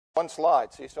One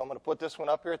slide. See, so I'm going to put this one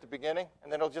up here at the beginning,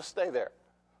 and then it'll just stay there.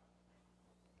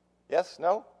 Yes?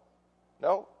 No?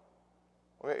 No?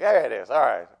 Yeah, it is. All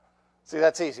right. See,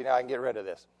 that's easy. Now I can get rid of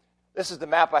this. This is the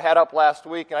map I had up last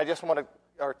week, and I just want to,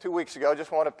 or 2 weeks ago, I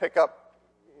just want to pick up,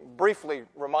 briefly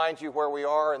remind you where we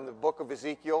are in the book of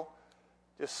Ezekiel,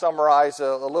 just summarize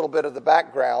a little bit of the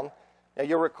background. Now,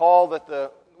 you'll recall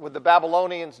that with the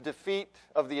Babylonians' defeat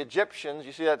of the Egyptians,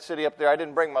 you see that city up there? I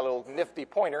didn't bring my little nifty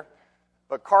pointer,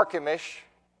 but Carchemish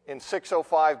in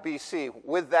 605 BC,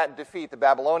 with that defeat, the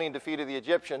Babylonian defeat of the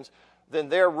Egyptians, then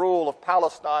their rule of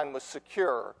Palestine was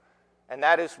secure. And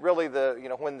that is really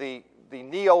when the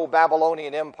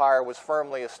Neo-Babylonian Empire was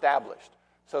firmly established.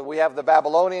 So we have the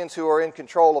Babylonians who are in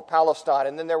control of Palestine,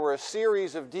 and then there were a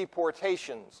series of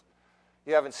deportations.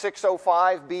 You have in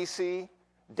 605 BC,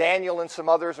 Daniel and some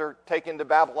others are taken to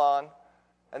Babylon.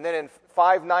 And then in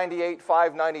 598,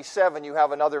 597, you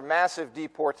have another massive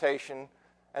deportation.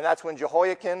 And that's when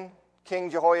King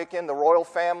Jehoiakim, the royal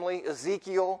family,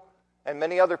 Ezekiel, and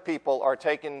many other people are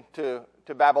taken to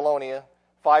Babylonia,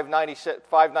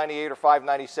 598 or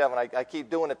 597. I keep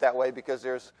doing it that way because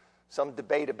there's some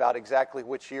debate about exactly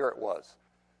which year it was.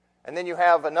 And then you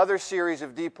have another series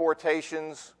of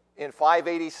deportations in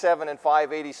 587 and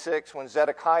 586 when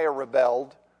Zedekiah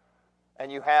rebelled.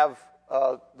 And you have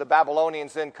the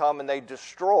Babylonians then come and they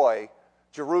destroy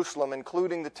Jerusalem,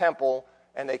 including the temple,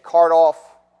 and they cart off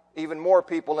even more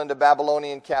people into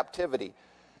Babylonian captivity.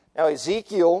 Now,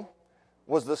 Ezekiel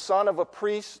was the son of a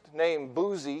priest named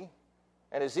Buzi,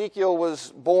 and Ezekiel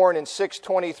was born in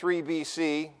 623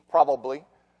 BC, probably.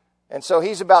 And so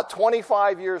he's about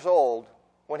 25 years old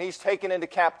when he's taken into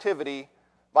captivity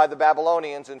by the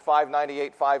Babylonians in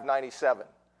 598, 597.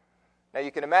 Now,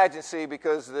 you can imagine, see,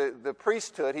 because the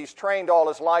priesthood, he's trained all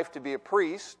his life to be a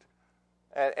priest,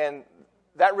 and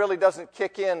that really doesn't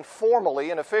kick in formally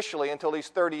and officially until he's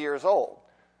 30 years old.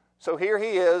 So here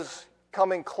he is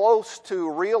coming close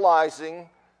to realizing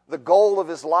the goal of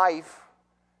his life,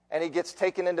 and he gets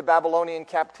taken into Babylonian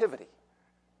captivity.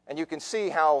 And you can see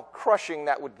how crushing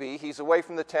that would be. He's away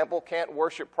from the temple, can't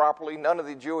worship properly. None of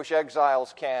the Jewish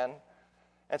exiles can.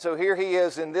 And so here he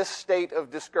is in this state of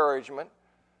discouragement.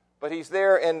 But he's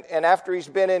there, and after he's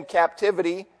been in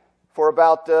captivity for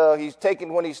about, he's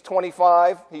taken when he's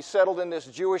 25, he's settled in this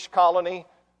Jewish colony.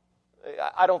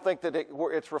 I don't think that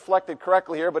it's reflected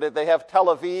correctly here, but they have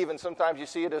Tel Aviv, and sometimes you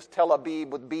see it as Tel Aviv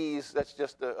with B's. That's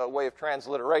just a way of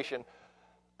transliteration.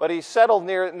 But he's settled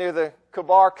near the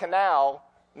Kabar Canal,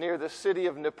 near the city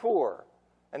of Nippur.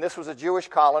 And this was a Jewish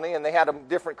colony, and they had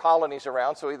different colonies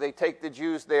around, so they take the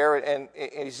Jews there, and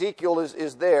Ezekiel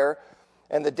is there.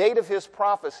 And the date of his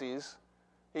prophecies,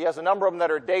 he has a number of them that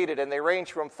are dated, and they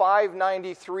range from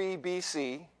 593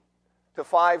 BC to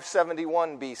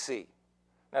 571 BC.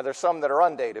 Now, there's some that are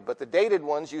undated, but the dated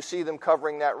ones, you see them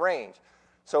covering that range.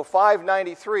 So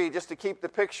 593, just to keep the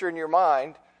picture in your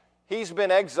mind, he's been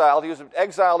exiled. He was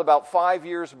exiled about 5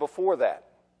 years before that.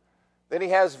 Then he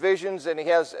has visions, and he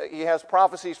has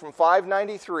prophecies from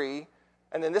 593,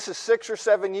 and then this is 6 or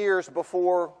 7 years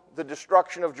before the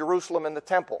destruction of Jerusalem and the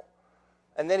temple.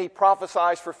 And then he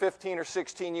prophesies for 15 or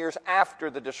 16 years after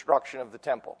the destruction of the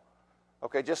temple.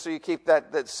 Okay, just so you keep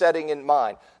that setting in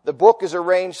mind. The book is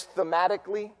arranged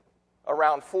thematically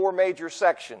around 4 major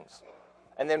sections.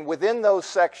 And then within those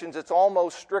sections, it's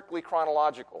almost strictly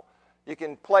chronological. You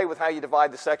can play with how you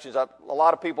divide the sections up. A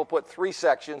lot of people put 3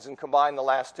 sections and combine the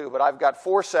last 2, but I've got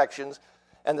 4 sections.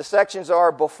 And the sections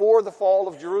are before the fall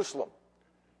of Jerusalem.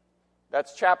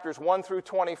 That's chapters 1 through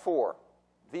 24.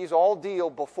 These all deal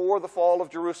before the fall of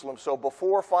Jerusalem. So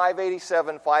before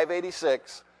 587,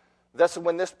 586, that's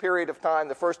when this period of time,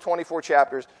 the first 24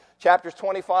 chapters, chapters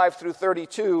 25 through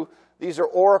 32, these are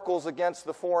oracles against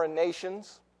the foreign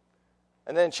nations.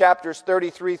 And then chapters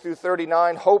 33 through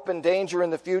 39, hope and danger in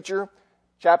the future.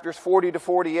 Chapters 40 to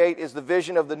 48 is the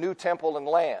vision of the new temple and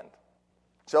land.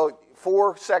 So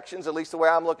 4 sections, at least the way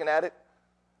I'm looking at it,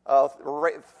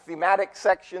 thematic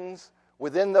sections.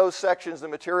 Within those sections, the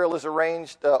material is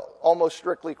arranged almost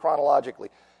strictly chronologically.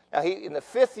 Now, in the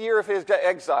 5th year of his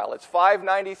exile, it's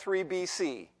 593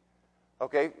 BC.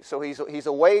 Okay, so he's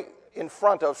away in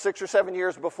front of 6 or 7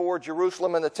 years before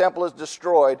Jerusalem and the temple is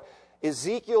destroyed.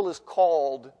 Ezekiel is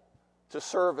called to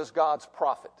serve as God's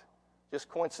prophet. Just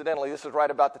coincidentally, this is right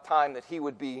about the time that he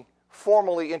would be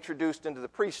formally introduced into the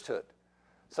priesthood.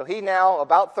 So he now,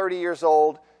 about 30 years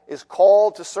old, is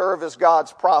called to serve as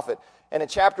God's prophet. And in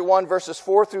chapter 1, verses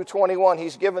 4 through 21,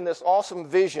 he's given this awesome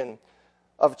vision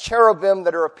of cherubim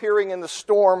that are appearing in the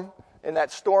storm, in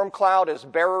that storm cloud as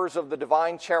bearers of the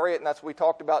divine chariot. And that's what we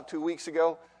talked about 2 weeks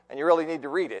ago. And you really need to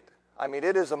read it. I mean,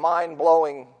 it is a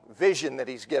mind-blowing vision that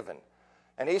he's given.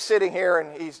 And he's sitting here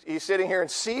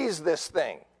and sees this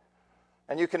thing.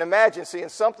 And you can imagine seeing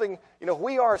something,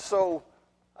 we are so,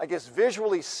 I guess,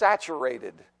 visually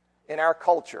saturated in our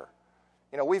culture.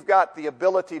 We've got the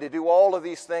ability to do all of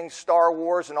these things, Star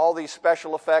Wars and all these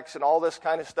special effects and all this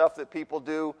kind of stuff that people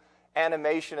do,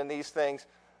 animation and these things,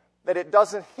 that it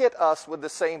doesn't hit us with the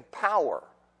same power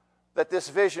that this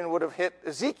vision would have hit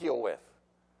Ezekiel with.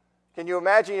 Can you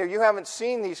imagine? You haven't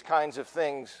seen these kinds of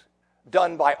things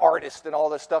done by artists and all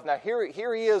this stuff. Now, here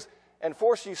he is, and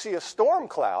first you see a storm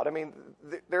cloud. I mean,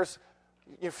 there's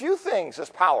a few things as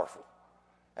powerful.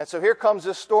 And so here comes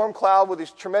this storm cloud with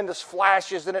these tremendous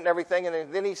flashes in it and everything,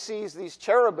 and then he sees these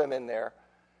cherubim in there,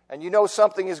 and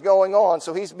something is going on.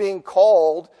 So he's being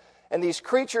called, and these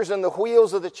creatures in the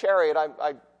wheels of the chariot,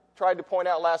 I tried to point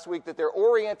out last week that they're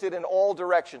oriented in all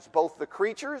directions, both the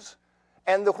creatures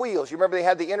and the wheels. You remember they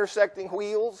had the intersecting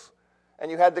wheels, and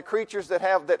you had the creatures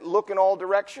that look in all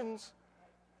directions?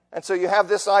 And so you have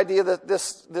this idea that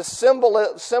this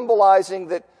symbolizing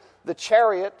that the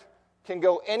chariot can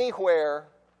go anywhere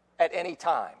at any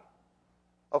time.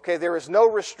 Okay, there is no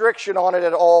restriction on it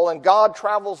at all, and God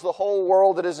travels the whole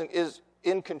world that is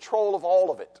in control of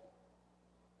all of it.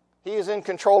 He is in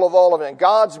control of all of it, and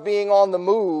God's being on the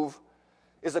move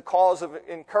is a cause of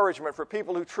encouragement for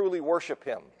people who truly worship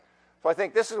Him. So I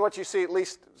think this is what you see, at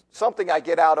least something I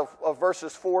get out of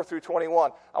verses 4 through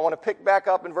 21. I want to pick back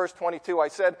up in verse 22. I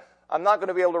said I'm not going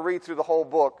to be able to read through the whole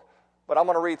book, but I'm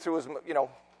going to read through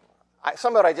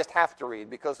some of it I just have to read,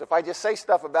 because if I just say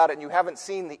stuff about it and you haven't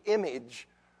seen the image,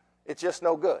 it's just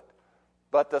no good.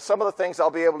 But some of the things I'll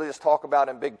be able to just talk about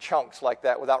in big chunks like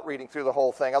that without reading through the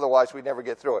whole thing. Otherwise, we'd never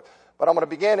get through it. But I'm going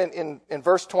to begin in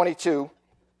verse 22.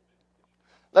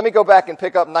 Let me go back and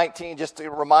pick up 19 just to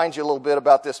remind you a little bit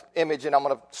about this image, and I'm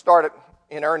going to start it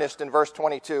in earnest in verse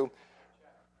 22.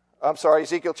 I'm sorry,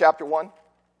 Ezekiel chapter 1.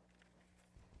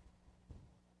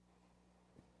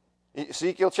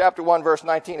 Ezekiel chapter 1, verse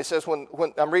 19, it says, when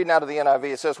I'm reading out of the NIV,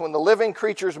 it says, when the living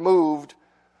creatures moved,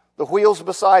 the wheels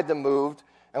beside them moved,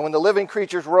 and when the living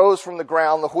creatures rose from the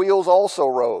ground, the wheels also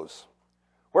rose.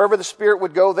 Wherever the Spirit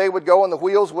would go, they would go, and the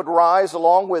wheels would rise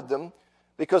along with them,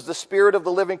 because the spirit of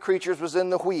the living creatures was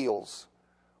in the wheels.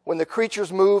 When the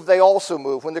creatures moved, they also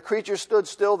moved. When the creatures stood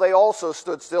still, they also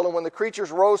stood still. And when the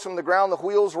creatures rose from the ground, the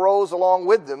wheels rose along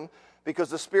with them, because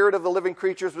the spirit of the living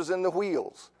creatures was in the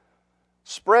wheels.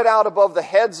 Spread out above the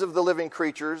heads of the living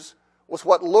creatures was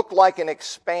what looked like an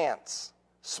expanse,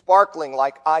 sparkling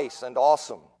like ice and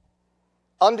awesome.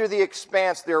 Under the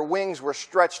expanse, their wings were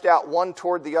stretched out one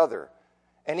toward the other,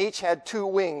 and each had 2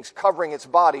 wings covering its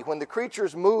body. When the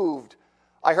creatures moved,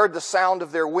 I heard the sound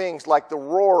of their wings like the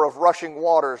roar of rushing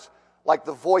waters, like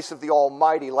the voice of the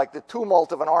Almighty, like the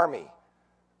tumult of an army.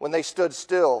 When they stood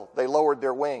still, they lowered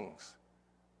their wings.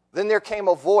 Then there came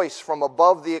a voice from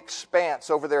above the expanse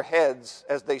over their heads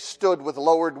as they stood with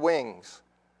lowered wings.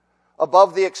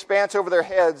 Above the expanse over their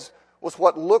heads was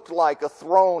what looked like a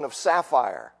throne of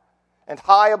sapphire, and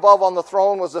high above on the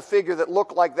throne was a figure that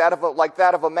looked like that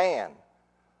of a man.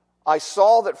 I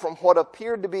saw that from what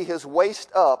appeared to be his waist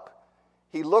up,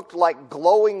 he looked like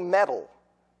glowing metal,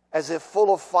 as if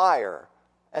full of fire,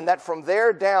 and that from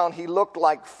there down he looked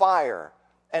like fire,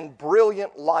 and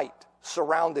brilliant light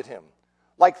surrounded him.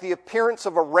 Like the appearance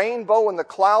of a rainbow in the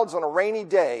clouds on a rainy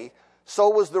day, so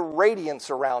was the radiance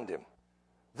around him.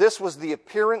 This was the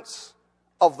appearance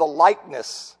of the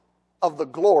likeness of the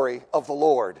glory of the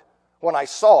Lord. When I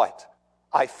saw it,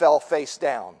 I fell face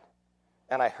down,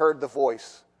 and I heard the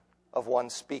voice of one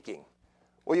speaking.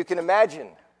 Well, you can imagine,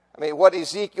 what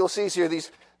Ezekiel sees here,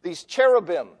 these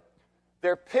cherubim,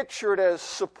 they're pictured as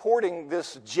supporting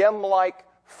this gem-like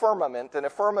firmament, and a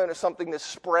firmament is something that's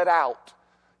spread out,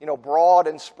 broad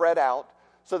and spread out.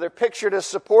 So they're pictured as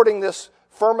supporting this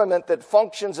firmament that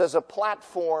functions as a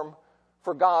platform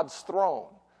for God's throne.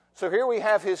 So here we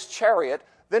have his chariot.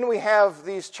 Then we have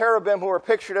these cherubim who are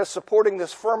pictured as supporting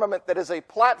this firmament that is a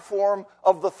platform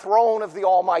of the throne of the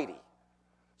Almighty.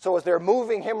 So as they're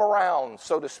moving him around,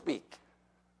 so to speak.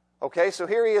 Okay, so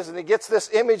here he is, and he gets this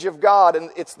image of God,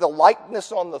 and it's the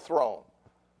likeness on the throne.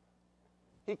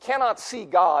 He cannot see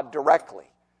God directly.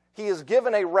 He is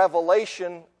given a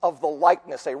revelation of the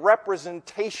likeness, a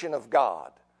representation of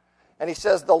God. And he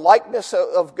says the likeness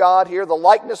of God here, the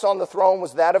likeness on the throne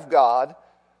was that of God,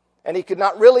 and he could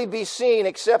not really be seen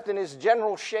except in his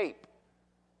general shape.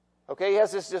 Okay, he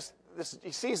has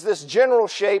he sees this general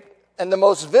shape, and the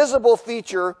most visible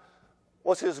feature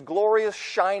was his glorious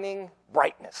shining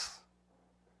brightness.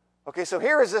 Okay, so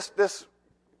here is this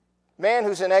man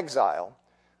who's in exile,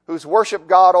 who's worshiped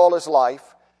God all his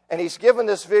life, and he's given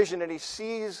this vision, and he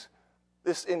sees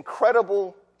this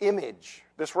incredible image,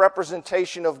 this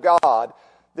representation of God,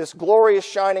 this glorious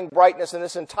shining brightness, and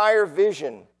this entire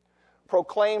vision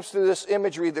proclaims through this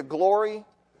imagery the glory,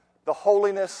 the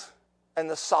holiness, and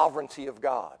the sovereignty of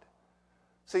God.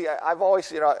 See, I've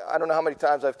always, I don't know how many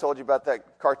times I've told you about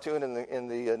that cartoon in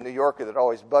the New Yorker that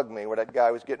always bugged me, where that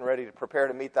guy was getting ready to prepare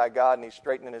to meet thy God, and he's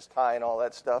straightening his tie and all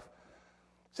that stuff.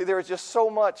 See, there is just so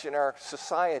much in our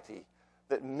society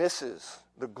that misses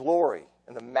the glory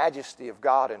and the majesty of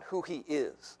God and who He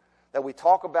is. That we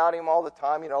talk about Him all the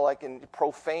time, like in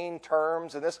profane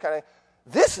terms and this kind of.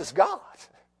 This is God.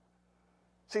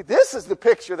 See, this is the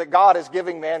picture that God is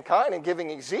giving mankind and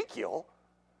giving Ezekiel.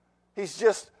 He's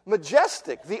just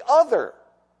majestic, the other,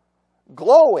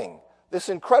 glowing, this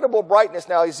incredible brightness.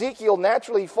 Now, Ezekiel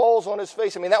naturally falls on his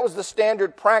face. I mean, that was the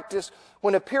standard practice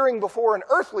when appearing before an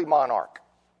earthly monarch.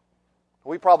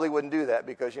 We probably wouldn't do that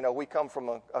because, we come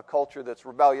from a culture that's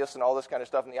rebellious and all this kind of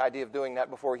stuff, and the idea of doing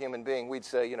that before a human being, we'd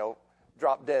say,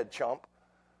 drop dead, chump.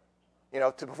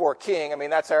 To before a king. I mean,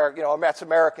 that's our, that's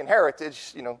American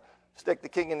heritage, stick the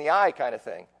king in the eye kind of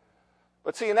thing.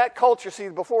 But see, in that culture,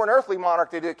 before an earthly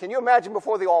monarch, they did. Can you imagine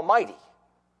before the Almighty?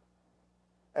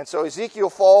 And so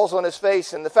Ezekiel falls on his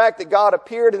face, and the fact that God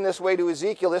appeared in this way to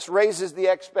Ezekiel, this raises the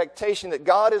expectation that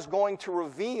God is going to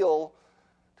reveal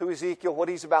to Ezekiel what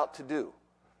He's about to do.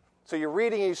 So you're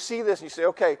reading and you see this and you say,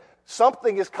 okay,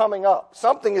 something is coming up.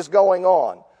 Something is going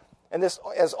on. And this,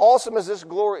 as awesome as this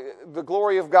glory, the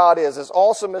glory of God is, as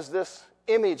awesome as this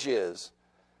image is,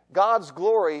 God's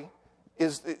glory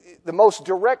is the most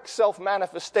direct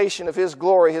self-manifestation of His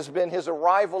glory has been His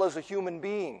arrival as a human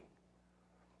being.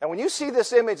 And when you see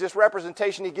this image, this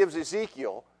representation He gives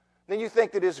Ezekiel, then you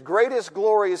think that His greatest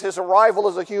glory is His arrival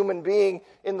as a human being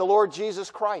in the Lord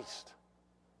Jesus Christ.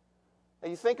 Now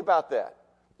you think about that.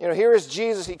 Here is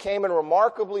Jesus. He came in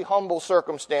remarkably humble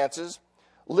circumstances,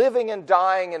 living and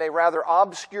dying in a rather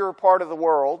obscure part of the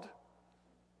world.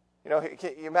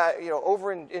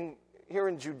 Over here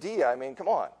in Judea, I mean, come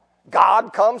on.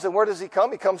 God comes, and where does He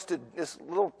come? He comes to this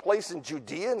little place in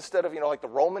Judea instead of, like the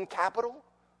Roman capital.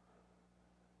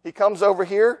 He comes over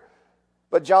here.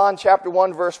 But John chapter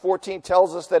 1, verse 14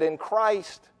 tells us that in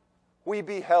Christ we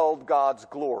beheld God's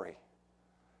glory.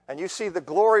 And you see the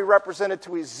glory represented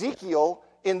to Ezekiel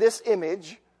in this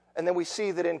image, and then we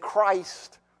see that in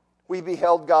Christ we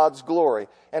beheld God's glory.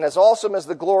 And as awesome as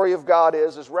the glory of God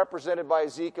is represented by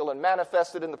Ezekiel and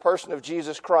manifested in the person of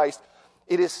Jesus Christ,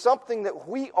 it is something that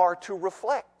we are to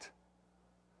reflect.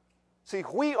 See,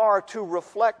 we are to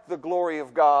reflect the glory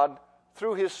of God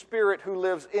through His Spirit who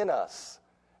lives in us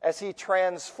as He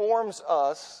transforms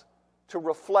us to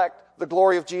reflect the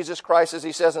glory of Jesus Christ, as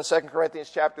He says in 2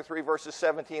 Corinthians chapter 3, verses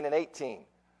 17 and 18.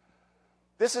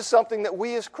 This is something that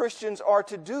we as Christians are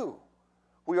to do.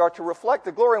 We are to reflect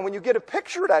the glory. And when you get a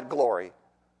picture of that glory,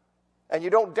 and you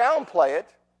don't downplay it,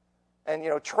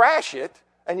 and trash it,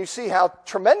 and you see how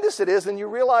tremendous it is, then you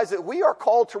realize that we are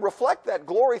called to reflect that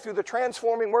glory through the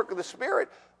transforming work of the Spirit.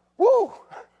 Woo!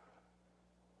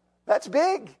 That's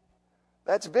big.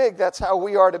 That's big. That's how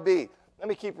we are to be. Let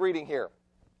me keep reading here.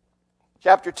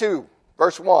 Chapter 2,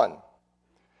 verse 1.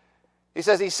 He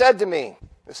says, He said to me,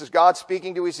 this is God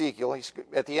speaking to Ezekiel.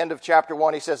 At the end of chapter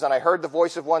 1, He says, and I heard the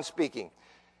voice of one speaking.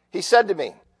 He said to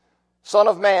me, Son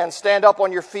of man, stand up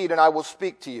on your feet, and I will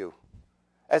speak to you.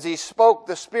 As He spoke,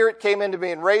 the Spirit came into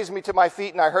me and raised me to my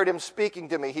feet, and I heard Him speaking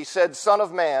to me. He said, Son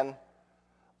of man,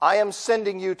 I am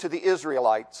sending you to the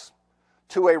Israelites,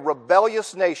 to a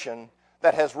rebellious nation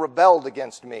that has rebelled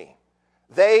against me.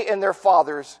 They and their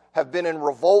fathers have been in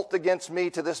revolt against me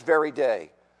to this very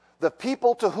day. The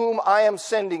people to whom I am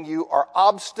sending you are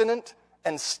obstinate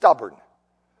and stubborn.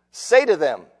 Say to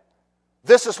them,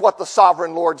 this is what the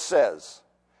sovereign Lord says.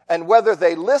 And whether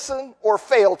they listen or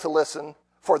fail to listen,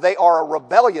 for they are a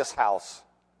rebellious house,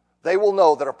 they will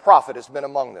know that a prophet has been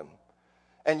among them.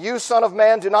 And you, son of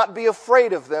man, do not be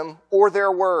afraid of them or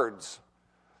their words.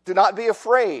 Do not be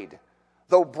afraid,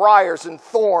 though briars and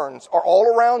thorns are all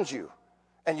around you,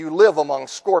 and you live among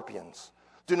scorpions.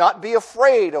 Do not be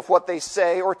afraid of what they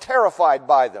say or terrified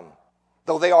by them,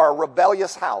 though they are a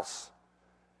rebellious house.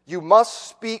 You must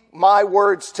speak my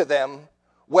words to them,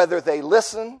 whether they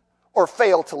listen or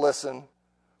fail to listen,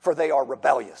 for they are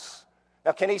rebellious.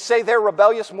 Now, can he say they're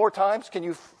rebellious more times? Can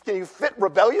you fit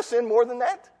rebellious in more than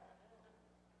that?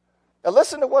 Now,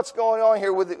 listen to what's going on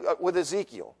here with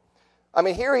Ezekiel. I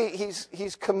mean, here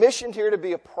he's commissioned here to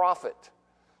be a prophet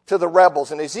to the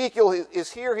rebels. And Ezekiel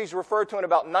is here. He's referred to in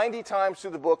about 90 times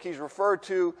through the book. He's referred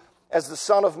to as the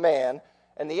Son of Man.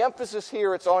 And the emphasis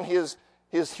here, it's on his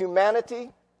humanity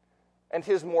and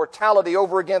his mortality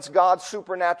over against God's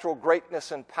supernatural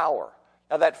greatness and power.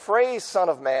 Now, that phrase, Son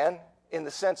of Man, in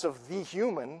the sense of the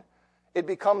human, it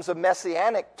becomes a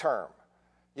messianic term.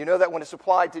 You know that when it's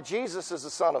applied to Jesus as the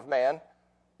Son of Man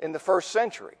in the first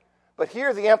century. But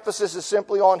here the emphasis is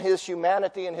simply on his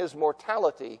humanity and his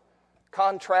mortality,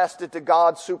 contrasted to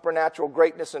God's supernatural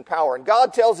greatness and power. And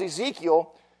God tells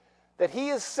Ezekiel that he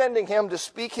is sending him to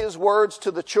speak his words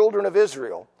to the children of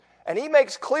Israel. And he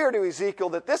makes clear to Ezekiel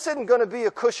that this isn't going to be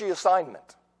a cushy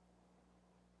assignment.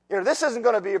 You know, this isn't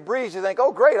going to be a breeze. You think,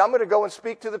 oh great, I'm going to go and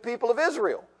speak to the people of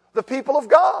Israel, the people of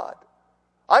God.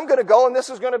 I'm going to go and this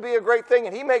is going to be a great thing.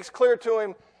 And he makes clear to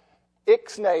him,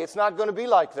 ixnay, it's not going to be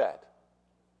like that.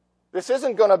 This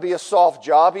isn't going to be a soft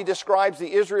job. He describes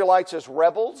the Israelites as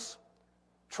rebels,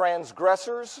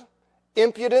 transgressors,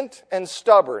 impudent, and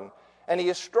stubborn. And he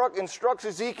instructs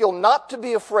Ezekiel not to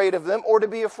be afraid of them or to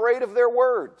be afraid of their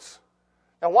words.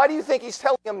 Now, why do you think he's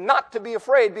telling him not to be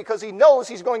afraid? Because he knows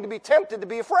he's going to be tempted to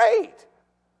be afraid.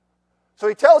 So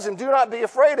he tells him, do not be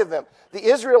afraid of them. The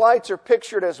Israelites are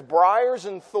pictured as briars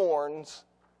and thorns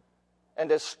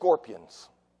and as scorpions,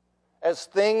 as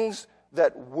things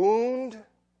that wound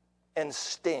and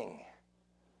sting.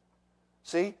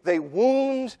 See? They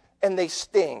wound and they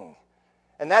sting.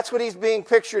 And that's what he's being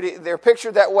pictured. They're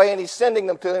pictured that way, and he's sending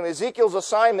them to them. Ezekiel's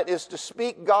assignment is to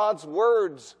speak God's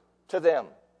words to them.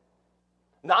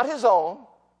 Not his own.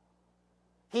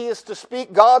 He is to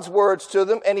speak God's words to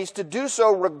them, and he's to do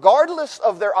so regardless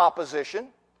of their opposition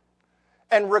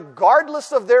and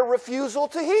regardless of their refusal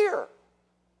to hear.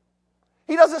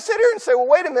 He doesn't sit here and say, well,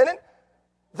 wait a minute,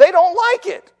 they don't like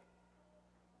it.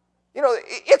 You know,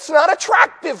 it's not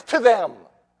attractive to them.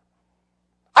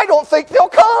 I don't think they'll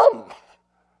come.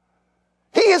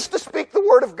 He is to speak the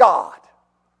word of God.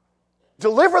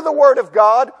 Deliver the word of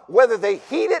God, whether they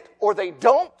heed it or they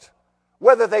don't,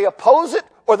 whether they oppose it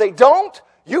or they don't,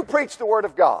 you preach the word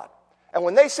of God. And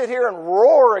when they sit here and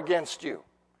roar against you,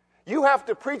 you have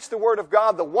to preach the word of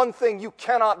God. The one thing you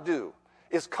cannot do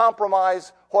is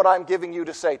compromise what I'm giving you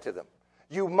to say to them.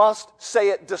 You must say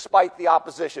it despite the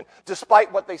opposition,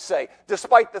 despite what they say,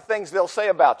 despite the things they'll say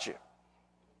about you.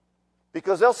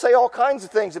 Because they'll say all kinds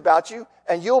of things about you,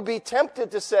 and you'll be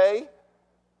tempted to say,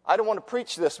 I don't want to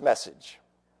preach this message.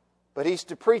 But he's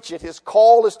to preach it. His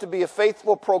call is to be a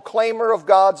faithful proclaimer of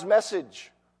God's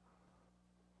message.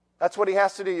 That's what he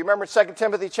has to do. You remember in 2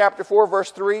 Timothy chapter 4,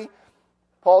 verse 3,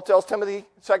 Paul tells Timothy,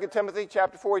 2 Timothy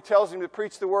chapter 4, he tells him to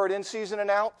preach the word in season and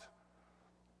out.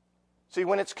 See,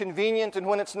 when it's convenient and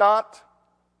when it's not,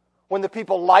 when the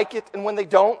people like it and when they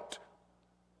don't.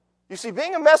 You see,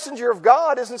 being a messenger of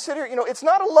God isn't sitting here, it's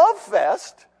not a love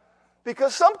fest,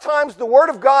 because sometimes the word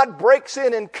of God breaks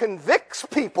in and convicts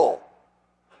people.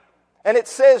 And it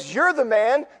says, you're the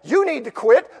man, you need to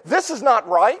quit, this is not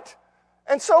right.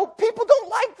 And so people don't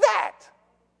like that.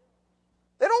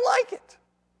 They don't like it.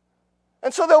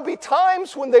 And so there'll be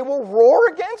times when they will roar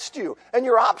against you. And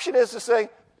your option is to say,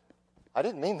 I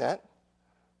didn't mean that.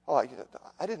 Oh,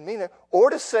 I didn't mean that. Or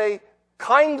to say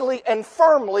kindly and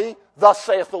firmly, thus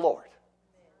saith the Lord.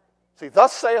 See,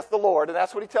 thus saith the Lord, and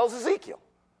that's what he tells Ezekiel.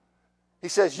 He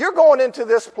says, you're going into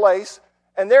this place,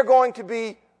 and they're going to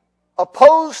be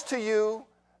opposed to you.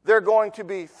 They're going to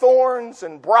be thorns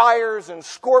and briars and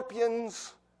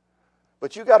scorpions.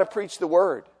 But you got to preach the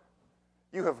word.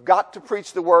 You have got to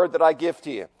preach the word that I give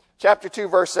to you. Chapter 2,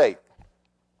 verse 8.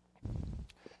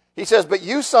 He says, but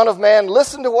you, son of man,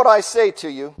 listen to what I say to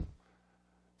you.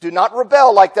 Do not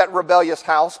rebel like that rebellious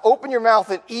house. Open your mouth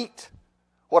and eat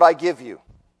what I give you.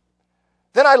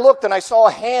 Then I looked and I saw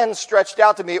a hand stretched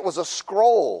out to me. It was a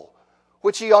scroll,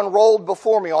 which he unrolled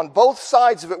before me. On both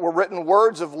sides of it were written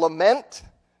words of lament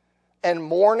and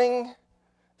mourning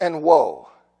and woe.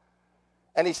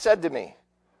 And he said to me,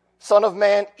 Son of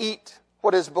man, eat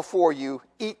what is before you.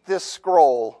 Eat this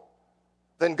scroll,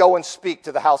 then go and speak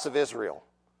to the house of Israel.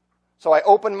 So I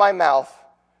opened my mouth,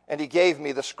 and he gave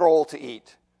me the scroll to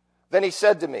eat. Then he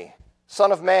said to me,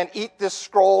 Son of man, eat this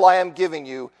scroll I am giving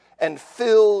you, and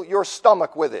fill your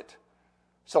stomach with it.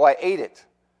 So I ate it,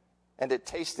 and it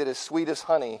tasted as sweet as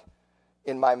honey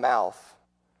in my mouth.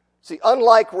 See,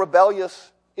 unlike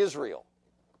rebellious Israel,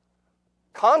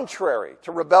 contrary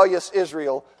to rebellious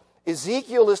Israel,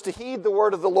 Ezekiel is to heed the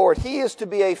word of the Lord. He is to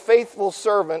be a faithful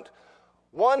servant,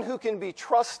 one who can be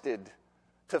trusted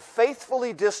to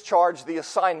faithfully discharge the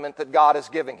assignment that God is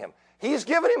giving him. He's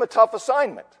given him a tough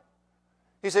assignment.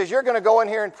 He says, you're going to go in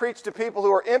here and preach to people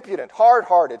who are impudent,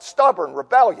 hard-hearted, stubborn,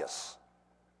 rebellious.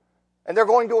 And they're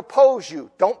going to oppose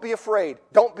you. Don't be afraid.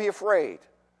 Don't be afraid.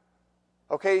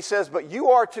 Okay, he says, but you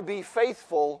are to be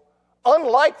faithful.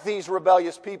 Unlike these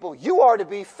rebellious people, you are to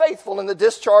be faithful in the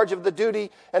discharge of the duty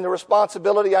and the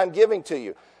responsibility I'm giving to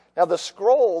you. Now, the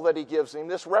scroll that he gives him,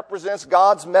 this represents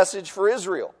God's message for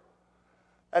Israel.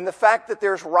 And the fact that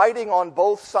there's writing on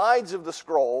both sides of the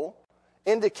scroll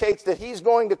indicates that he's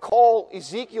going to call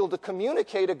Ezekiel to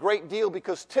communicate a great deal,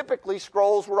 because typically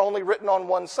scrolls were only written on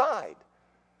one side.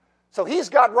 So he's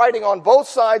got writing on both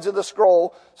sides of the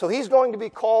scroll, so he's going to be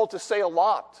called to say a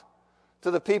lot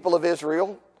to the people of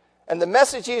Israel. And the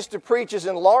message he's to preach is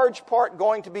in large part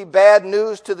going to be bad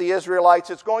news to the Israelites.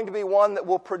 It's going to be one that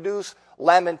will produce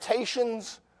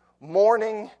lamentations,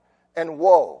 mourning, and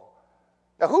woe.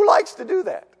 Now, who likes to do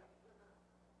that?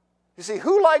 You see,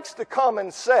 who likes to come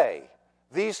and say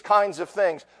these kinds of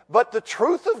things? But the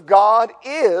truth of God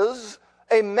is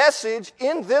a message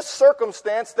in this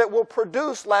circumstance that will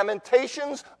produce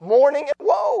lamentations, mourning, and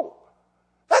woe.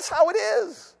 That's how it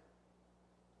is.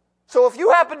 So if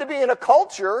you happen to be in a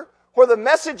culture where the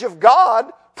message of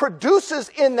God produces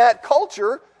in that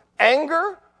culture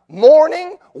anger,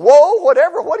 mourning, woe,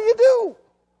 whatever, what do?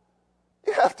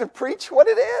 You have to preach what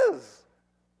it is.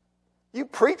 You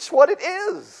preach what it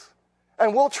is.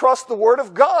 And we'll trust the Word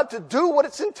of God to do what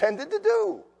it's intended to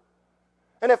do.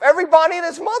 And if everybody and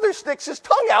his mother sticks his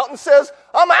tongue out and says,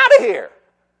 I'm out of here.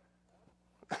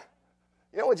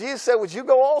 You know what Jesus said? Would you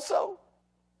go also?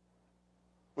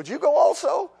 Would you go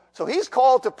also? So he's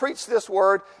called to preach this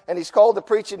word, and he's called to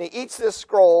preach, and he eats this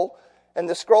scroll. And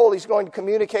the scroll, he's going to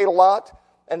communicate a lot.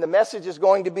 And the message is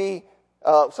going to be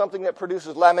something that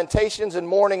produces lamentations and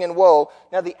mourning and woe.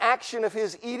 Now, the action of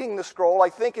his eating the scroll, I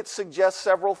think it suggests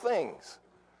several things.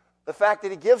 The fact that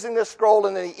he gives him this scroll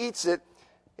and then he eats it,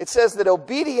 it says that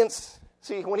obedience,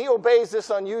 see, when he obeys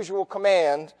this unusual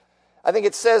command, I think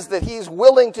it says that he's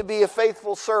willing to be a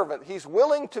faithful servant. He's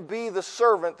willing to be the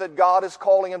servant that God is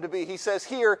calling him to be. He says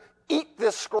here, eat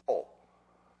this scroll.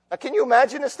 Now, can you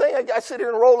imagine this thing? I sit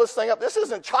here and roll this thing up. This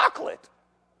isn't chocolate.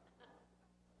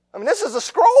 I mean, this is a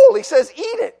scroll. He says, eat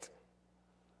it.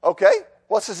 Okay,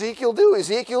 what's Ezekiel do?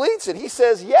 Ezekiel eats it. He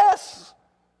says yes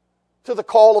to the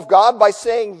call of God by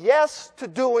saying yes to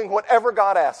doing whatever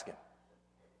God asked him.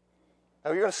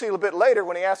 Now, you're going to see a little bit later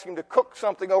when he asks him to cook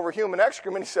something over human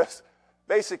excrement, he says,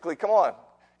 basically, come on,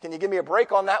 can you give me a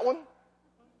break on that one?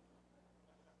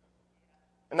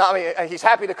 And not, I mean, he's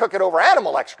happy to cook it over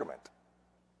animal excrement.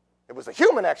 It was the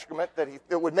human excrement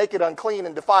that would make it unclean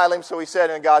and defile him, so he said,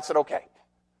 and God said, okay.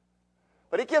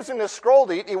 But he gives him this scroll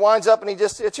to eat. He winds up and he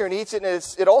just sits here and eats it.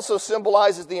 And it also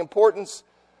symbolizes the importance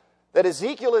that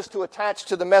Ezekiel is to attach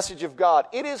to the message of God.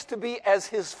 It is to be as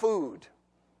his food.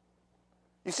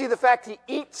 You see, the fact he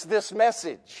eats this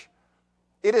message,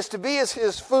 it is to be as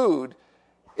his food.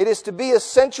 It is to be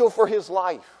essential for his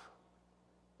life.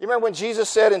 You remember when Jesus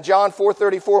said in John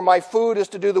 4:34, my food is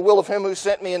to do the will of him who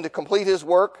sent me and to complete his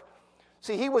work?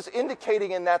 See, he was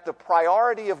indicating in that the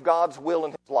priority of God's will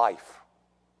in his life.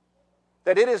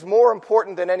 That it is more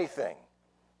important than anything.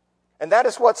 And that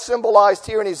is what's symbolized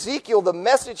here in Ezekiel. The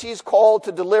message he's called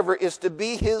to deliver is to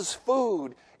be his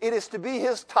food. It is to be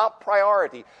his top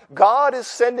priority. God is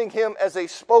sending him as a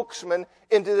spokesman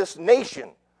into this nation,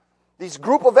 these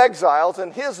group of exiles,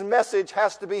 and his message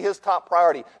has to be his top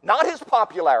priority. Not his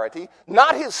popularity,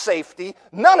 not his safety,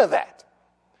 none of that.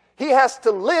 He has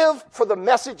to live for the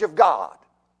message of God.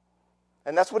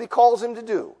 And that's what he calls him to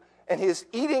do. And his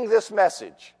eating this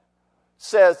message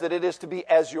says that it is to be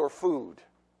as your food.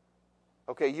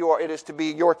 Okay, it is to be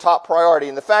your top priority.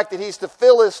 And the fact that he's to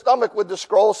fill his stomach with the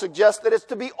scroll suggests that it's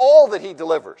to be all that he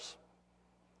delivers.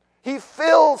 He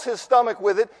fills his stomach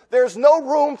with it. There's no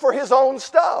room for his own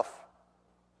stuff.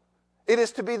 It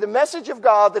is to be the message of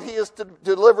God that he is to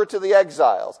deliver to the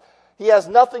exiles. He has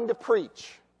nothing to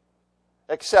preach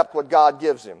except what God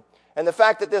gives him. And the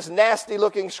fact that this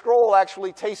nasty-looking scroll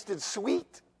actually tasted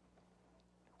sweet.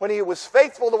 When he was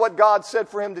faithful to what God said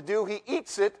for him to do, he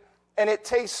eats it, and it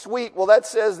tastes sweet. Well, that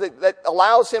says that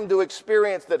allows him to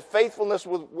experience that faithfulness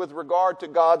with regard to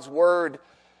God's word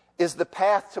is the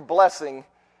path to blessing,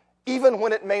 even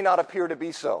when it may not appear to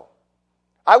be so.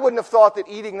 I wouldn't have thought that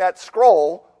eating that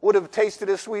scroll would have tasted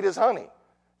as sweet as honey.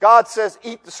 God says,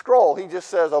 eat the scroll. He just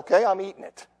says, okay, I'm eating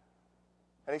it.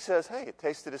 And he says, hey, it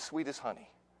tasted as sweet as honey.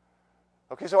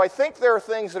 Okay, so I think there are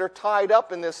things that are tied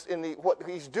up in what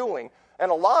he's doing.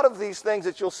 And a lot of these things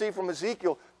that you'll see from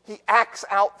Ezekiel, he acts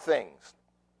out things.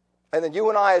 And then you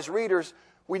and I as readers,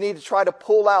 we need to try to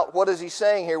pull out what is he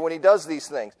saying here when he does these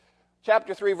things.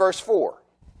 Chapter 3, verse 4.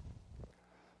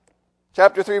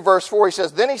 Chapter 3, verse 4, he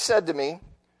says, then he said to me,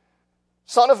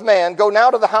 Son of man, go now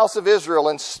to the house of Israel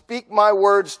and speak my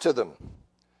words to them.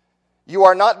 You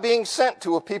are not being sent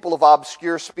to a people of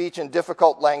obscure speech and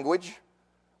difficult language,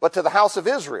 but to the house of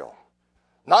Israel.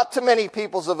 Not to many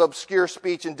peoples of obscure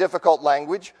speech and difficult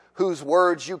language, whose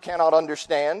words you cannot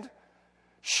understand.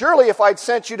 Surely if I'd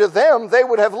sent you to them, they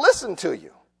would have listened to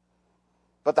you.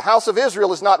 But the house of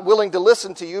Israel is not willing to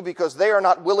listen to you because they are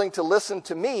not willing to listen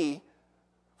to me,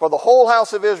 for the whole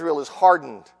house of Israel is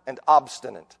hardened and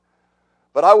obstinate.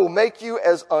 But I will make you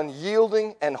as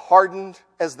unyielding and hardened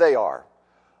as they are.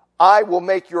 I will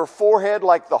make your forehead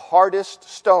like the hardest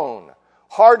stone,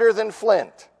 harder than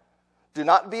flint. Do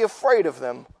not be afraid of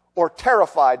them or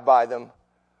terrified by them,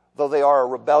 though they are a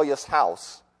rebellious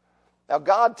house. Now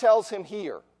God tells him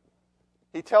here,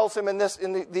 he tells him in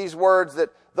these words that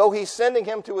though he's sending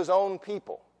him to his own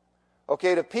people,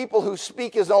 okay, to people who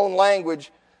speak his own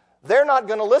language, they're not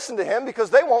going to listen to him because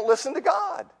they won't listen to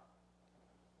God.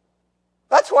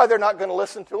 That's why they're not going to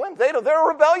listen to him. They're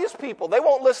rebellious people. They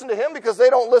won't listen to him because they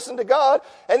don't listen to God,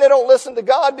 and they don't listen to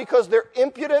God because they're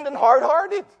impudent and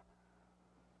hard-hearted.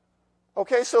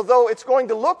 Okay, so though it's going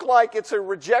to look like it's a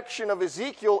rejection of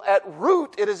Ezekiel, at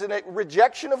root it is a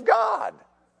rejection of God.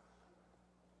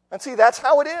 And see, that's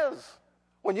how it is.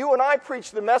 When you and I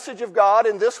preach the message of God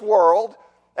in this world,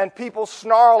 and people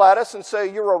snarl at us and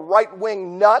say, you're a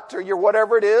right-wing nut, or you're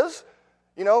whatever it is,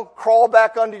 you know, crawl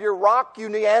back under your rock, you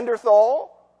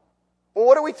Neanderthal. Well,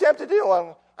 what are we tempted to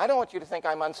do? I don't want you to think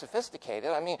I'm unsophisticated.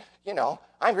 I mean, you know,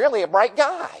 I'm really a bright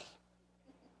guy.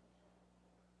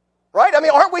 Right? I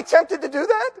mean, aren't we tempted to do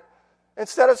that?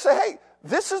 Instead of say, hey,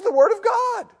 this is the Word of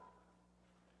God.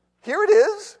 Here it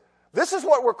is. This is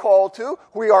what we're called to.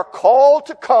 We are called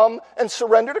to come and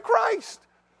surrender to Christ.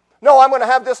 No, I'm going to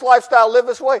have this lifestyle, live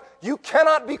this way. You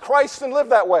cannot be Christ and live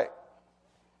that way.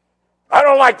 I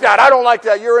don't like that. I don't like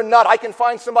that. You're a nut. I can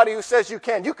find somebody who says you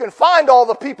can. You can find all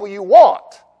the people you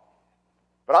want.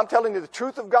 But I'm telling you, the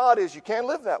truth of God is you can't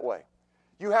live that way.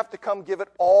 You have to come give it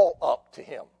all up to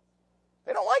Him.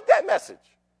 They don't like that message.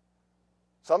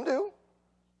 Some do.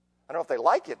 I don't know if they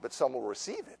like it, but some will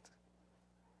receive it.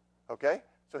 Okay?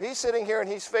 So he's sitting here and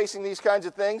he's facing these kinds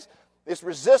of things. This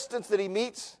resistance that he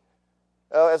meets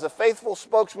as a faithful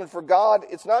spokesman for God,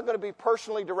 it's not going to be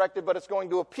personally directed, but it's going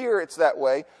to appear it's that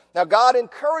way. Now, God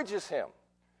encourages him.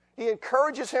 He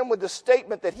encourages him with the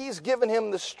statement that he's given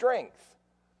him the strength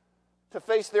to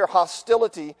face their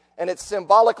hostility, and it's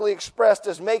symbolically expressed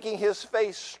as making his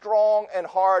face strong and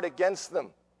hard against them.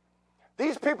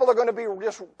 These people are going to be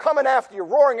just coming after you,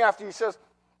 roaring after you. He says,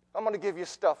 I'm going to give you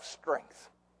strength.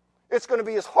 It's going to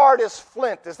be as hard as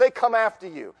flint as they come after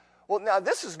you. Well, now,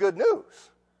 this is good news.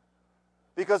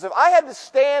 Because if I had to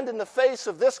stand in the face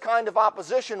of this kind of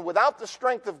opposition without the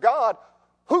strength of God,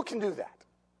 who can do that?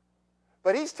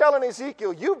 But he's telling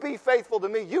Ezekiel, you be faithful to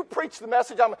me. You preach the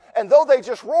message. And though they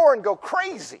just roar and go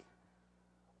crazy,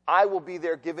 I will be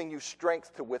there giving you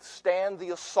strength to withstand the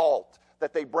assault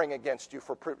that they bring against you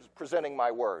for presenting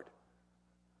my word.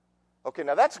 Okay,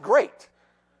 now that's great.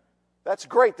 That's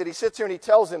great that he sits here and he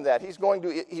tells him that. He's going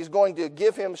to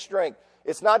give him strength.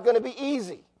 It's not going to be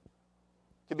easy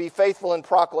to be faithful in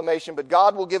proclamation, but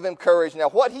God will give him courage. Now,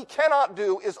 what he cannot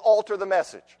do is alter the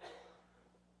message.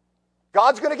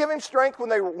 God's going to give him strength when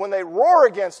they roar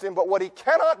against him, but what he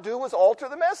cannot do is alter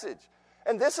the message.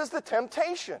 And this is the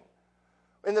temptation.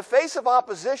 In the face of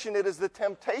opposition, it is the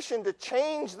temptation to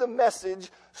change the message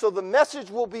so the message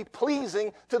will be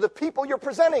pleasing to the people you're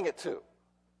presenting it to.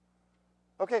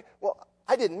 Okay, well,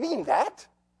 I didn't mean that.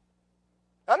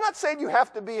 I'm not saying you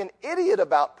have to be an idiot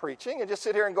about preaching and just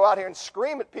sit here and go out here and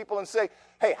scream at people and say,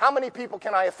 hey, how many people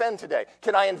can I offend today?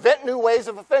 Can I invent new ways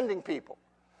of offending people?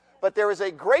 But there is a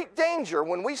great danger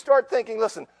when we start thinking,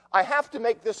 listen, I have to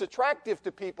make this attractive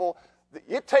to people.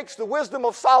 It takes the wisdom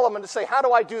of Solomon to say, how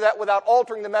do I do that without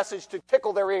altering the message to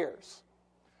tickle their ears?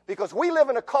 Because we live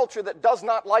in a culture that does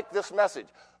not like this message.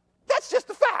 That's just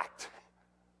a fact.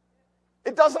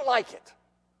 It doesn't like it.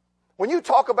 When you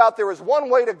talk about there is one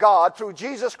way to God through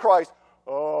Jesus Christ,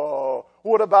 oh,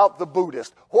 what about the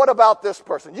Buddhist? What about this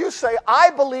person? You say, I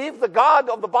believe the God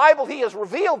of the Bible, He has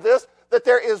revealed this, that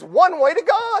there is one way to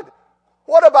God.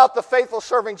 What about the faithful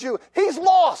serving Jew? He's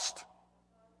lost.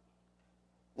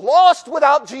 Lost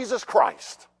without Jesus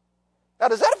Christ. Now,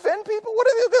 does that offend people? What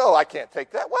do they do? Oh, I can't take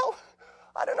that. Well,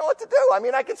 I don't know what to do. I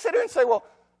mean, I can sit here and say, well,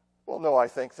 no, I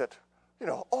think that,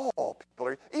 all people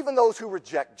are, even those who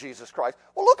reject Jesus Christ.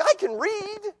 Well, look, I can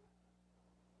read.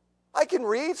 I can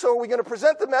read, so are we going to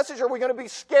present the message, or are we going to be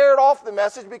scared off the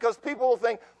message because people will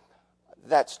think,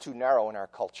 that's too narrow in our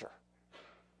culture.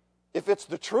 If it's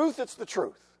the truth, it's the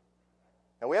truth.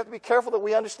 And we have to be careful that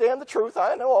we understand the truth.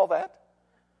 I know all that.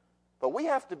 But we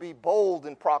have to be bold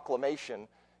in proclamation.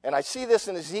 And I see this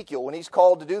in Ezekiel when he's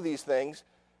called to do these things.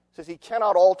 It says he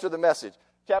cannot alter the message.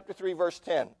 Chapter 3, verse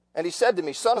 10. And he said to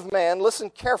me, Son of man, listen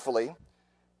carefully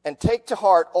and take to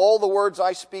heart all the words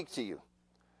I speak to you.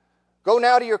 Go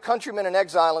now to your countrymen in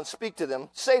exile and speak to them.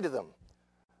 Say to them,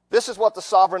 this is what the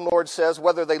sovereign Lord says,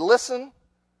 whether they listen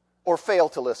or fail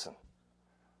to listen.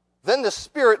 Then the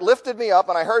Spirit lifted me up,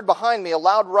 and I heard behind me a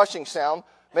loud rushing sound.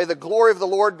 May the glory of the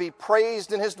Lord be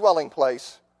praised in his dwelling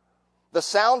place. The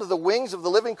sound of the wings of the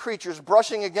living creatures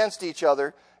brushing against each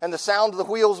other, and the sound of the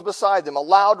wheels beside them, a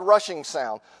loud rushing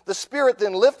sound. The Spirit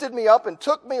then lifted me up and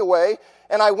took me away,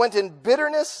 and I went in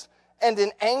bitterness and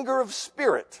in anger of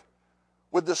spirit,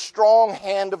 with the strong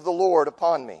hand of the Lord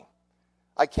upon me.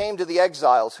 I came to the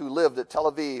exiles who lived at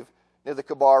Tel Aviv near the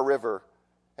Kebar River,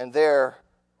 and there,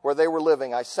 where they were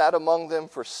living, I sat among them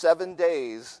for 7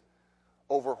 days,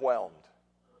 overwhelmed.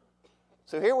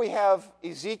 So here we have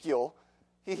Ezekiel.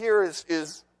 He here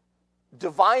is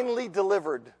divinely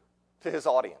delivered to his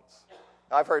audience.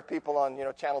 I've heard people on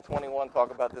Channel 21 talk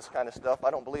about this kind of stuff.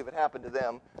 I don't believe it happened to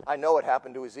them. I know it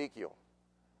happened to Ezekiel.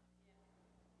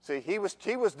 See, he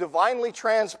was divinely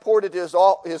transported to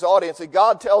his audience. And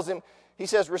God tells him, he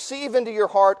says, receive into your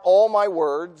heart all my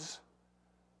words,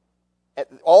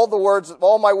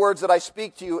 all my words that I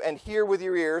speak to you, and hear with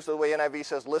your ears. The way NIV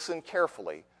says, listen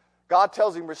carefully. God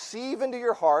tells him, receive into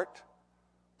your heart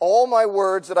all my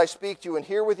words that I speak to you, and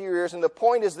hear with your ears. And the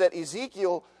point is that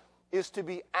Ezekiel is to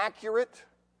be accurate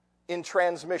in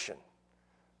transmission.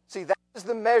 See, that is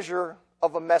the measure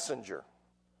of a messenger.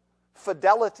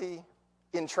 Fidelity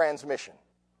in transmission.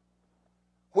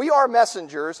 We are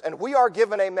messengers, and we are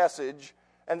given a message,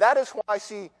 and that is why I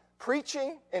see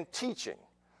preaching and teaching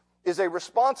is a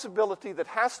responsibility that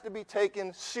has to be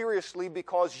taken seriously,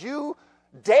 because you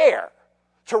dare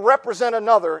to represent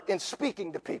another in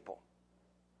speaking to people.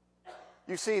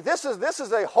 You see, this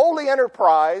is a holy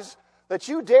enterprise that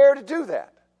you dare to do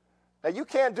that. Now, you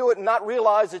can't do it and not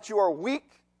realize that you are weak,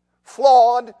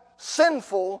 flawed,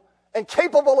 sinful, and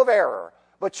capable of error.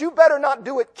 But you better not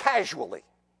do it casually.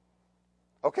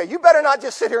 Okay, you better not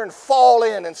just sit here and fall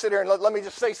in and sit here and let me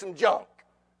just say some junk.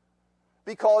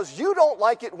 Because you don't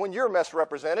like it when you're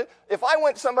misrepresented. If I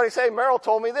went to somebody and say, Merrill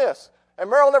told me this, and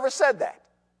Merrill never said that,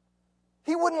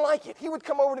 he wouldn't like it. He would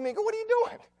come over to me and go, what are you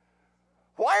doing?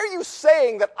 Why are you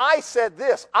saying that I said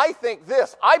this, I think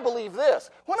this, I believe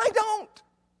this, when I don't?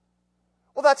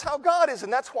 Well, that's how God is,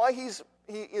 and that's why he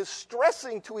is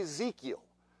stressing to Ezekiel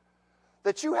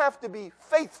that you have to be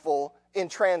faithful in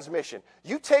transmission.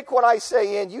 You take what I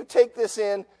say in, you take this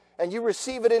in, and you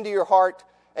receive it into your heart,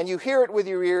 and you hear it with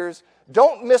your ears.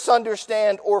 Don't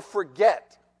misunderstand or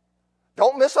forget.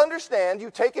 Don't misunderstand.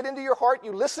 You take it into your heart,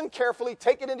 you listen carefully,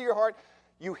 take it into your heart,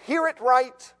 you hear it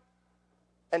right,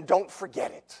 and don't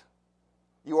forget it.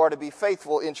 You are to be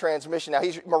faithful in transmission. Now,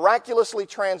 he's miraculously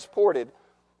transported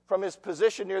from his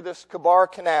position near this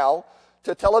Kebar Canal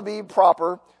to Tel Aviv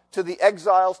proper, to the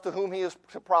exiles to whom he is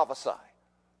to prophesy.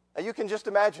 Now, you can just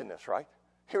imagine this, right?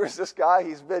 Here is this guy,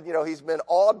 he's been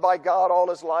awed by God all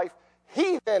his life.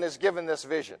 He then is given this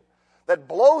vision that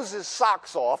blows his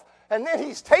socks off, and then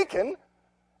he's taken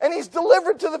and he's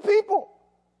delivered to the people.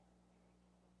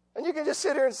 And you can just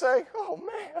sit here and say, oh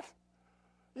man.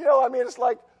 It's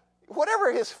like,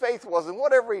 whatever his faith was and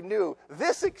whatever he knew,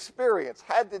 this experience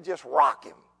had to just rock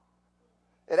him.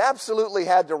 It absolutely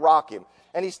had to rock him.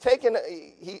 And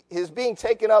his being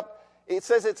taken up, it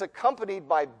says it's accompanied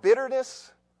by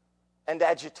bitterness and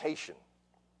agitation.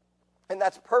 And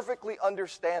that's perfectly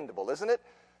understandable, isn't it?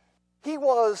 He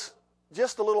was,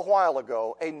 just a little while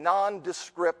ago, a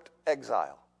nondescript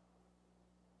exile.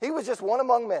 He was just one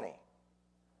among many.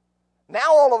 Now,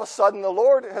 all of a sudden, the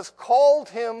Lord has called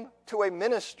him to a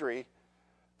ministry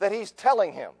that he's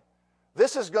telling him,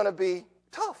 this is going to be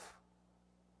tough.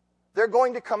 They're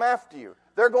going to come after you.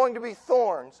 There are going to be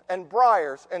thorns and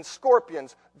briars and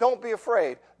scorpions. Don't be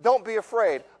afraid. Don't be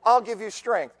afraid. I'll give you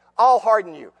strength. I'll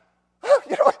harden you.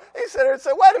 He said there and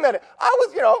said, wait a minute.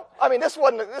 This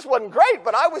wasn't great,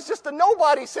 but I was just a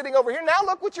nobody sitting over here. Now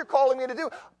look what you're calling me to do.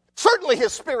 Certainly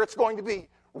his spirit's going to be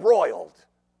roiled.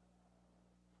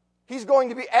 He's going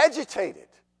to be agitated.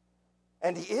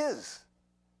 And he is.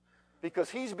 Because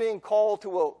he's being called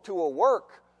to a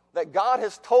work that God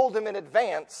has told him in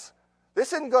advance.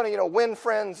 This isn't going to, win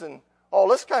friends and all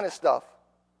this kind of stuff.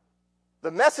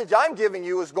 The message I'm giving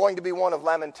you is going to be one of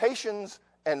lamentations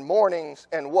and mournings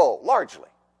and woe, largely.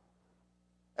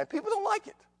 And people don't like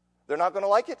it. They're not going to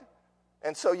like it.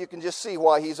 And so you can just see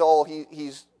why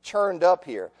he's churned up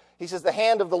here. He says the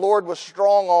hand of the Lord was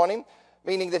strong on him,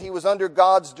 meaning that he was under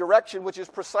God's direction, which is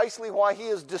precisely why he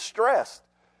is distressed.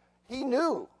 He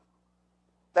knew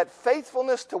that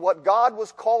faithfulness to what God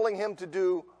was calling him to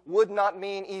do would not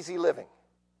mean easy living.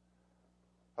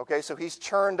 Okay, so he's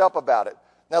churned up about it.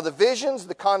 Now the visions,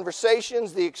 the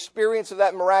conversations, the experience of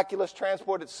that miraculous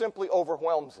transport, it simply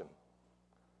overwhelms him.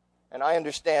 And I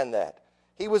understand that.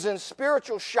 He was in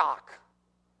spiritual shock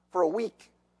for a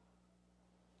week.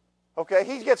 Okay,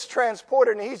 he gets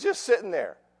transported and he's just sitting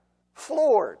there,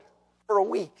 floored for a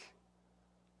week.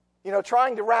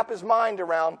 Trying to wrap his mind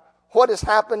around what has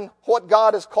happened, what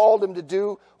God has called him to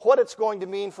do, what it's going to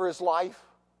mean for his life.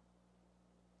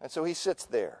 And so he sits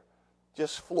there,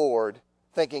 just floored,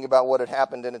 thinking about what had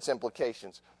happened and its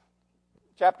implications.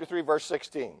 Chapter 3, verse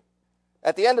 16.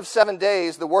 At the end of 7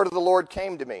 days, the word of the Lord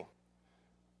came to me.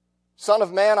 Son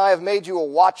of man, I have made you a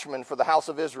watchman for the house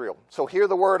of Israel. So hear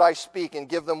the word I speak and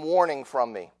give them warning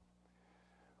from me.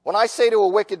 When I say to a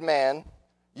wicked man,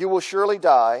 you will surely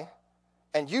die,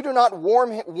 and you do not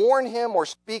warn him or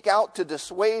speak out to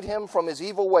dissuade him from his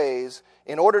evil ways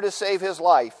in order to save his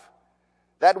life,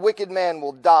 that wicked man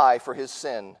will die for his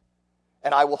sin,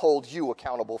 and I will hold you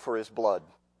accountable for his blood.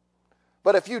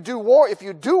 But if you do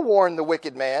warn the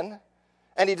wicked man,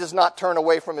 and he does not turn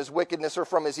away from his wickedness or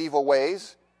from his evil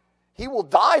ways, he will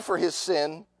die for his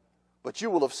sin, but you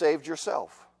will have saved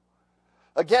yourself.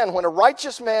 Again, when a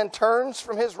righteous man turns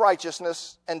from his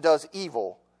righteousness and does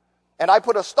evil, and I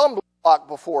put a stumbling block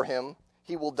before him,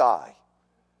 he will die.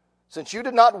 Since you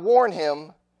did not warn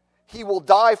him, he will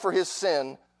die for his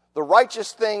sin. The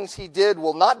righteous things he did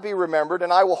will not be remembered,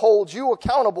 and I will hold you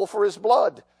accountable for his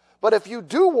blood. But if you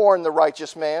do warn the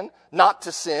righteous man not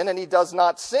to sin, and he does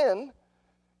not sin,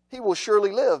 he will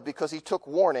surely live because he took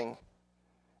warning,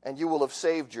 and you will have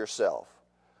saved yourself.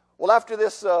 Well, after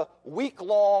this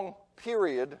week-long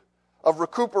period of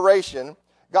recuperation,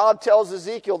 God tells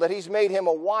Ezekiel that he's made him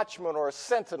a watchman or a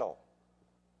sentinel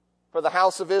for the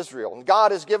house of Israel. And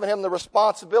God has given him the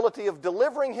responsibility of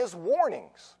delivering his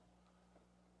warnings.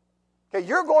 Okay,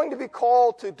 you're going to be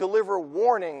called to deliver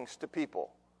warnings to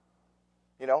people.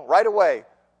 Right away.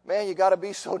 Man, you got to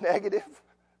be so negative.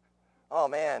 Oh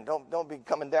man, don't be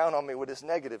coming down on me with this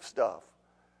negative stuff.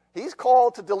 He's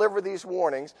called to deliver these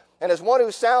warnings, and as one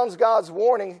who sounds God's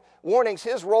warnings,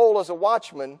 his role as a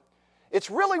watchman, it's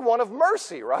really one of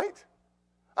mercy, right?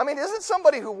 I mean, isn't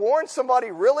somebody who warns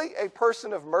somebody really a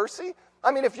person of mercy?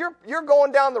 I mean, if you're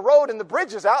going down the road and the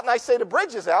bridge is out, and I say the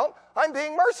bridge is out, I'm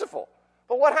being merciful.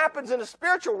 But what happens in the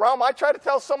spiritual realm, I try to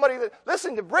tell somebody that,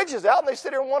 listen, the bridge is out, and they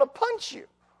sit there and want to punch you.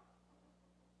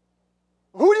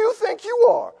 Who do you think you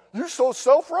are? You're so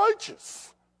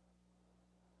self-righteous.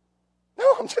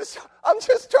 No, I'm just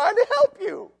trying to help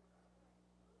you.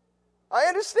 I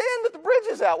understand that the bridge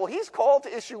is out. Well, he's called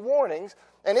to issue warnings,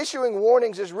 and issuing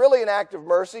warnings is really an act of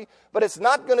mercy, but it's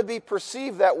not going to be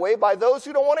perceived that way by those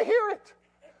who don't want to hear it.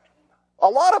 A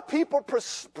lot of people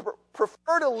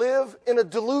prefer to live in a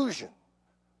delusion.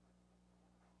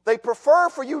 They prefer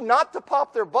for you not to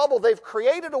pop their bubble. They've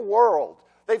created a world.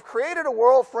 They've created a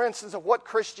world, for instance, of what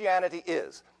Christianity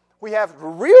is. We have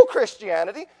real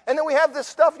Christianity, and then we have this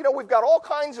stuff, we've got all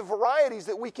kinds of varieties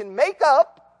that we can make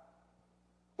up,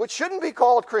 which shouldn't be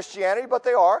called Christianity, but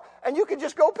they are, and you can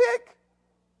just go pick.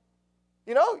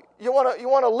 You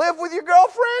want to live with your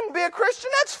girlfriend, be a Christian?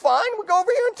 That's fine. We'll go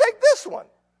over here and take this one.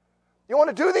 You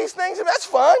want to do these things? That's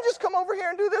fine. Just come over here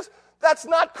and do this. That's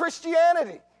not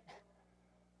Christianity.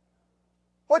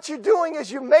 What you're doing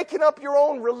is you're making up your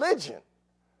own religion.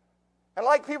 And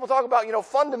like people talk about,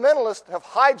 fundamentalists have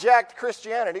hijacked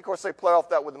Christianity. Of course, they play off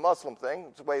that with the Muslim thing.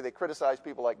 It's the way they criticize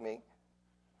people like me.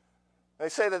 They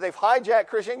say that they've hijacked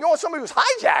Christianity. You know somebody who's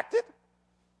hijacked it?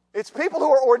 It's people who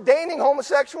are ordaining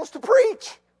homosexuals to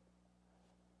preach.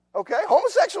 Okay?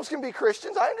 Homosexuals can be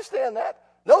Christians. I understand that.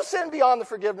 No sin beyond the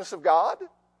forgiveness of God.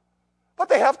 But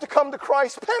they have to come to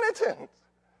Christ penitent.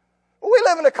 We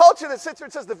live in a culture that sits here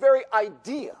and says the very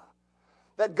idea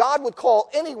that God would call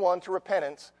anyone to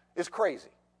repentance is crazy.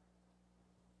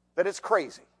 That it's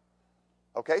crazy.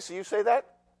 Okay, so you say that,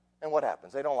 and what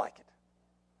happens? They don't like it.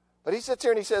 But he sits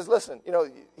here and he says, listen,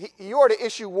 you are to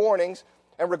issue warnings,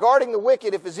 and regarding the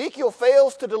wicked, if Ezekiel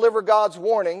fails to deliver God's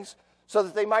warnings so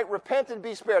that they might repent and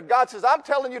be spared, God says, I'm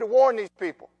telling you to warn these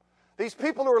people. These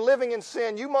people who are living in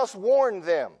sin, you must warn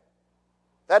them.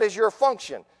 That is your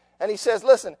function. And he says,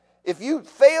 listen, if you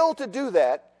fail to do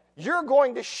that, you're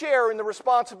going to share in the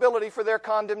responsibility for their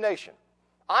condemnation.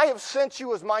 I have sent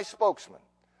you as my spokesman.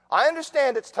 I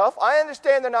understand it's tough. I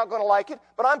understand they're not going to like it,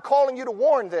 but I'm calling you to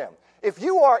warn them. If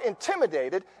you are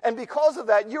intimidated, and because of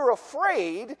that you're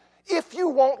afraid if you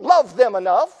won't love them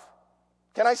enough,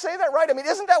 can I say that right? I mean,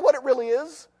 isn't that what it really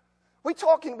is? We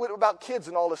talking about kids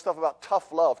and all this stuff about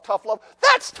tough love. Tough love.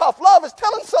 That's tough love, is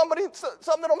telling somebody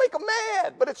something that'll make them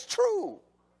mad, but it's true.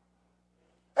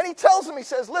 And he tells them, he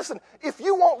says, listen, if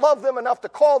you won't love them enough to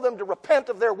call them to repent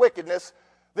of their wickedness,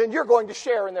 then you're going to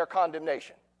share in their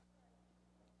condemnation.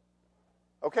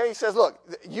 Okay, he says, look,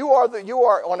 you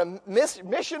are on a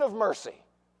mission of mercy.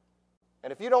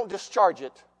 And if you don't discharge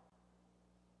it,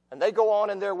 and they go on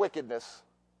in their wickedness,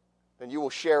 then you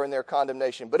will share in their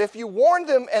condemnation. But if you warn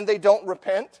them and they don't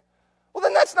repent, well,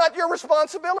 then that's not your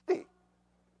responsibility.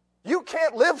 You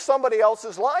can't live somebody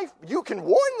else's life. You can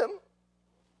warn them.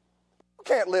 You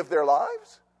can't live their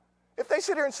lives. If they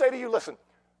sit here and say to you, listen,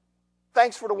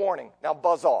 thanks for the warning, now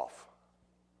buzz off.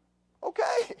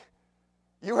 Okay,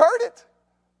 you heard it.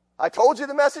 I told you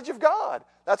the message of God.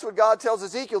 That's what God tells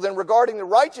Ezekiel. Then regarding the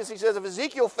righteous, he says, if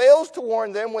Ezekiel fails to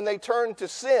warn them when they turn to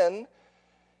sin,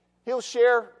 he'll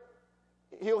share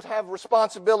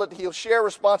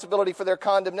responsibility for their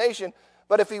condemnation.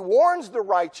 But if he warns the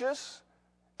righteous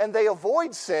and they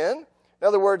avoid sin, in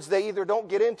other words, they either don't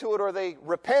get into it or they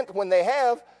repent when they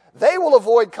have, they will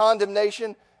avoid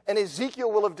condemnation, and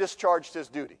Ezekiel will have discharged his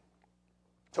duty.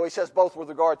 So he says both with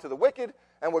regard to the wicked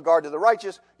and with regard to the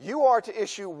righteous, you are to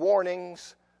issue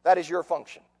warnings. That is your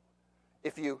function.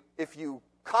 If you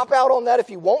cop out on that, if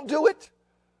you won't do it,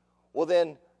 well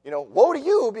then, woe to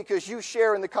you, because you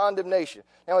share in the condemnation.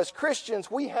 Now, as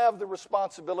Christians, we have the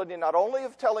responsibility not only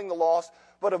of telling the lost,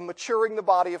 but of maturing the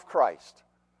body of Christ.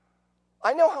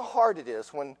 I know how hard it is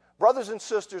when brothers and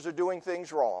sisters are doing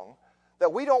things wrong,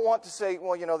 that we don't want to say,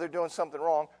 well, they're doing something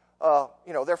wrong.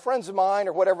 They're friends of mine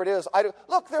or whatever it is.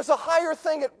 Look, there's a higher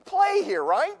thing at play here,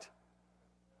 right?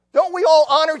 Don't we all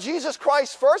honor Jesus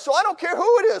Christ first? So I don't care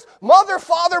who it is. Mother,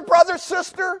 father, brother,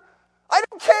 sister. I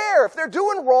don't care. If they're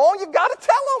doing wrong, you got to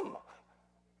tell them.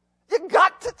 You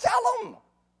got to tell them.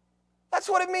 That's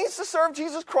what it means to serve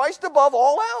Jesus Christ above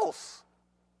all else.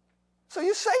 So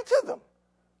you say to them,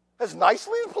 as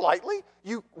nicely and politely,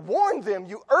 you warn them,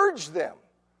 you urge them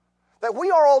that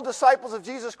we are all disciples of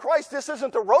Jesus Christ. This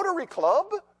isn't a Rotary Club.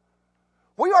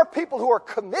 We are people who are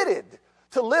committed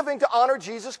to living to honor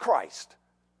Jesus Christ.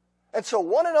 And so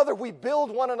we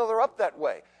build one another up that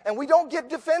way. And we don't get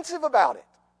defensive about it.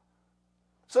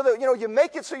 So that, you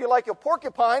make it so you're like a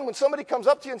porcupine when somebody comes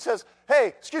up to you and says,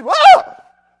 hey, excuse me, ah!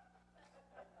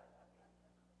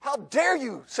 How dare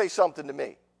you say something to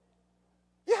me?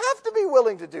 You have to be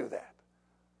willing to do that.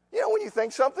 When you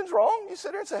think something's wrong, you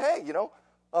sit there and say, hey,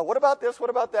 what about this? What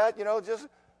about that?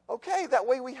 Okay, that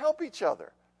way we help each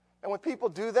other. And when people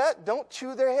do that, don't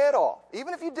chew their head off,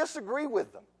 even if you disagree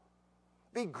with them.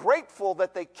 Be grateful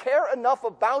that they care enough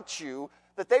about you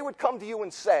that they would come to you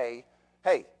and say,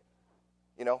 hey,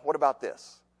 what about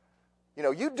this?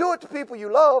 You do it to people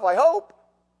you love, I hope.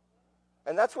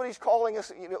 And that's what he's calling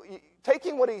us,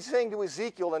 taking what he's saying to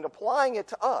Ezekiel and applying it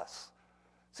to us.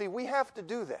 See, we have to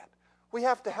do that. We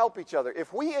have to help each other.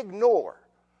 If we ignore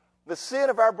the sin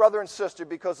of our brother and sister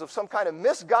because of some kind of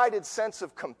misguided sense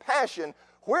of compassion,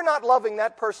 we're not loving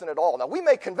that person at all. Now, we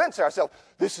may convince ourselves,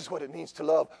 this is what it means to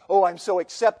love. Oh, I'm so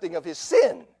accepting of his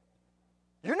sin.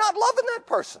 You're not loving that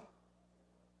person.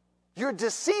 You're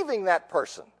deceiving that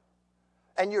person.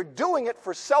 And you're doing it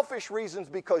for selfish reasons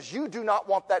because you do not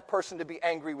want that person to be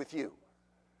angry with you.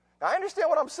 Now, I understand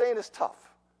what I'm saying is tough.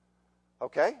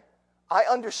 Okay? I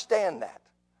understand that.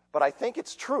 But I think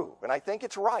it's true, and I think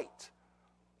it's right.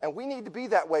 And we need to be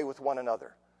that way with one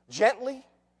another. Gently,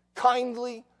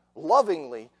 kindly,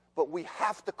 lovingly, but we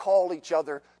have to call each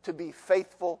other to be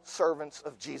faithful servants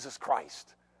of Jesus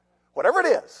Christ. Whatever it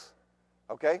is,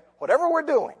 okay? Whatever we're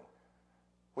doing,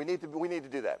 we need to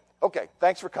do that. Okay,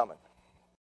 thanks for coming.